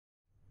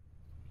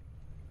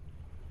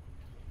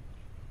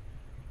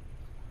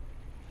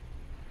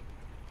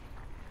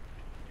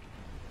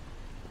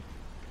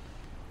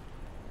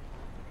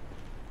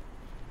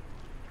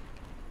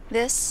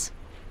This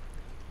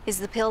is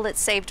the pill that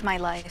saved my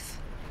life.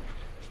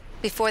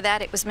 Before that,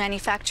 it was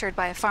manufactured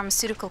by a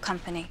pharmaceutical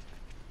company.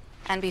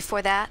 And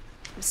before that,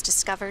 it was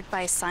discovered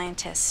by a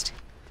scientist.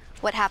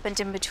 What happened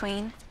in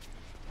between?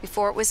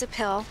 Before it was a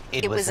pill,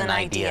 it was an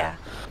idea.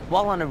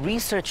 While on a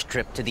research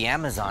trip to the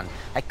Amazon,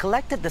 I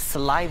collected the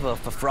saliva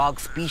of a frog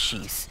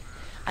species.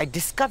 I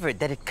discovered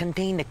that it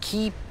contained a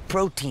key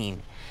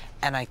protein,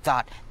 and I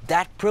thought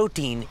that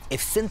protein,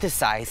 if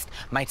synthesized,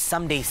 might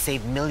someday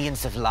save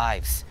millions of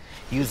lives.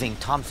 Using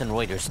Thomson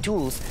Reuters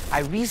tools, I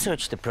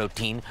researched the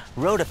protein,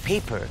 wrote a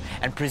paper,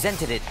 and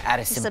presented it at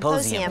a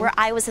symposium where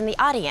I was in the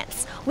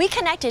audience. We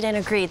connected and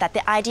agreed that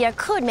the idea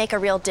could make a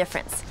real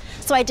difference.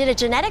 So I did a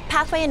genetic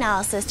pathway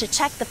analysis to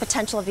check the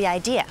potential of the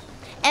idea.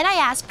 And I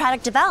asked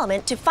product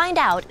development to find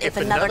out if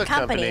another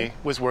company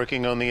was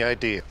working on the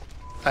idea.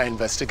 I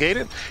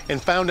investigated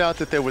and found out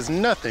that there was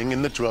nothing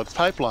in the drug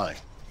pipeline,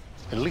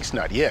 at least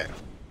not yet.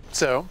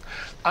 So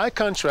I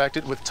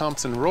contracted with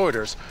Thomson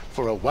Reuters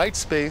for a white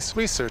space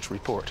research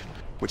report,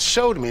 which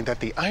showed me that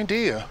the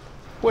idea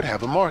would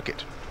have a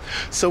market.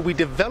 So we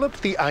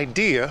developed the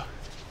idea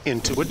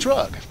into a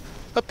drug,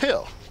 a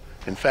pill,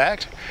 in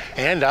fact,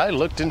 and I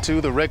looked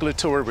into the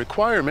regulatory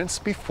requirements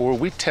before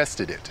we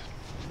tested it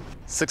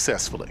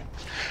successfully.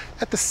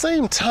 At the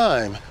same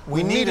time,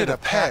 we needed a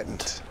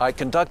patent. I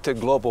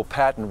conducted global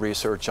patent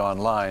research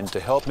online to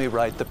help me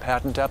write the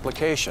patent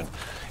application,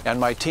 and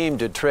my team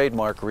did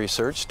trademark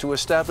research to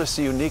establish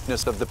the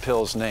uniqueness of the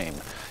pill's name.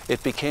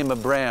 It became a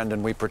brand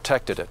and we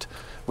protected it.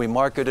 We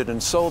marketed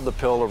and sold the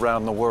pill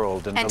around the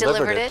world and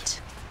delivered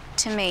it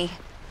to me.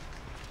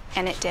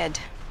 And it did.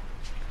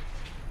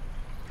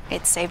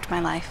 It saved my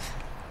life.